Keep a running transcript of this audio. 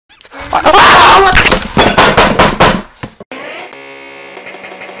Oh, what the?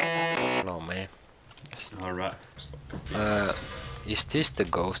 Hello, man. Alright. Is this the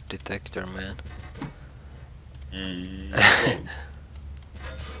ghost detector, man?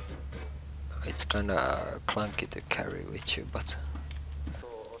 It's kinda clunky to carry with you, but...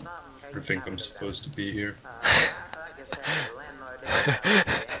 I think I'm supposed to be here.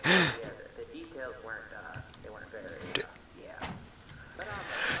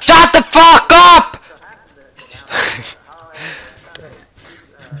 Shut the fuck up!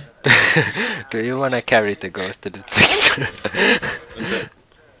 Do you wanna carry the ghost detector?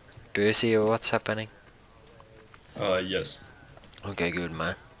 Do you see what's happening? Yes. Okay, good,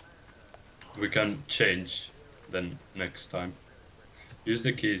 man. We can change then next time. Use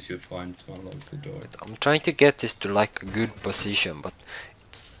the keys you find to unlock the door. I'm trying to get this to like a good position, but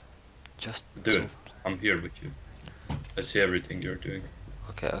it's just... Dude, I'm here with you. I see everything you're doing.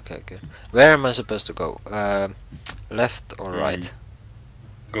 Okay, okay, good. Where am I supposed to go? Left or right?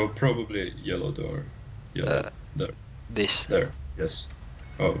 Go probably yellow door. Yellow. There. This? There. Yes.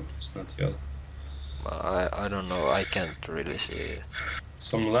 Oh, it's not yellow. I don't know, I can't really see it.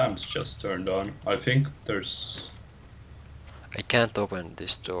 Some lamps just turned on. I think there's... I can't open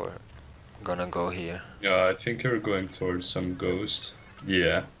this door. I'm gonna go here. Yeah, I think you're going towards some ghost.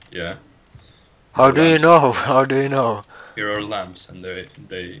 Yeah, yeah. How do you know? How do you know? Here are lamps and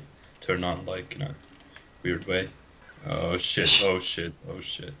they turn on like in a weird way. Oh shit, oh shit, oh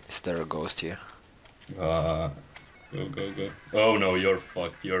shit. Is there a ghost here? Go. Oh no, you're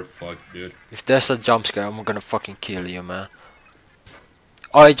fucked, dude. If there's a jump scare, I'm gonna fucking kill you, man.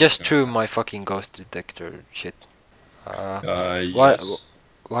 I just threw my fucking ghost detector shit. Yes.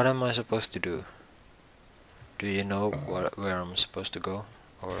 What am I supposed to do? Do you know where I'm supposed to go?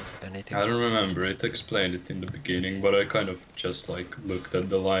 Or anything? I don't remember, it explained it in the beginning, but I kind of just like looked at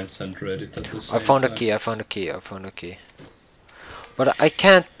the lines and read it at the same time. I found a key. But I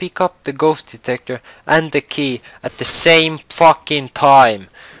can't pick up the ghost detector and the key at the same fucking time.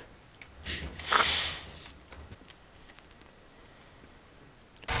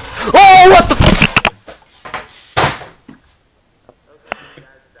 Oh, what the f—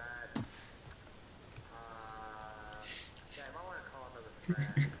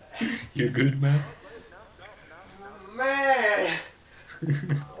 You good, man? Man!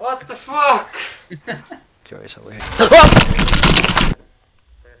 What the fuck? Joy's over here.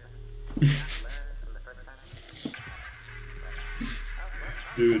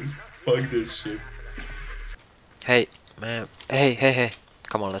 Dude, fuck this shit. Hey, man. Hey.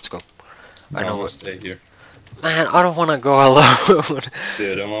 Come on, let's go. I know I'll stay here. Man, I don't wanna go alone.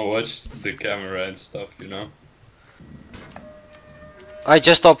 Dude, I'm gonna watch the camera and stuff, you know? I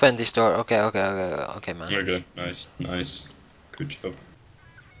just opened this door. Okay, man. Okay, nice. Good job.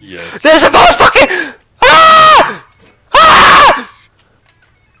 Yes. There's a ghost fucking— Ah! Ah!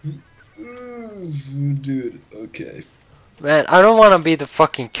 Dude, okay. Man, I don't wanna be the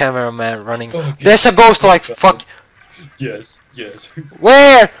fucking cameraman running. Okay. There's a ghost like fuck. Yes.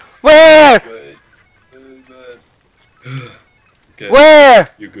 Where? Okay. Where?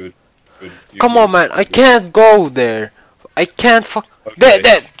 You good. Come on, man. I can't go there. I can't fuck.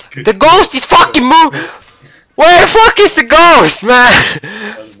 Okay. The ghost is fucking moving. Where the fuck is the ghost, man?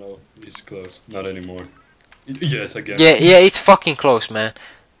 I don't know. It's close. Not anymore. Yes, again. Yeah, it's fucking close, man.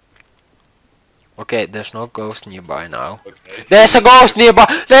 Okay, there's no ghost nearby now. Okay. There's a ghost nearby.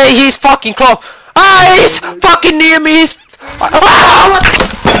 There, he's fucking close. Ah, he's fucking near me. He's— ah, what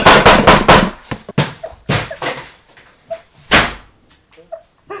the—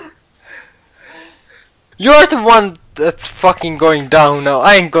 You're the one that's fucking going down now.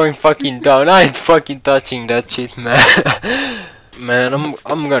 I ain't going fucking down. I ain't fucking touching that shit, man. Man,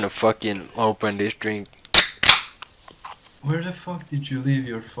 I'm gonna fucking open this drink. Where the fuck did you leave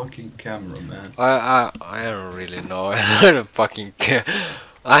your fucking camera, man? I don't really know. I don't fucking care.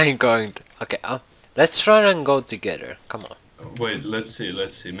 I ain't going to— Okay, let's try and go together. Come on. Wait, let's see.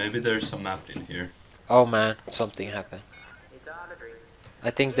 Maybe there's a map in here. Oh man, something happened. I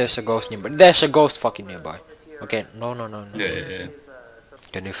think there's a ghost nearby. There's a ghost fucking nearby. Okay, no. Yeah.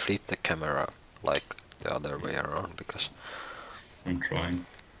 Can you flip the camera like the other way around? Because I'm trying.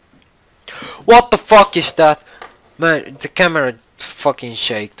 what the fuck is that? Man, the camera fucking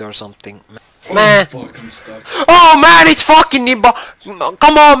shaked or something. Man. Oh, fuck, I'm stuck. Oh man, it's fucking nearby.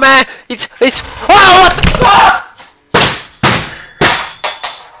 Come on, man. It's— Oh, what the fuck?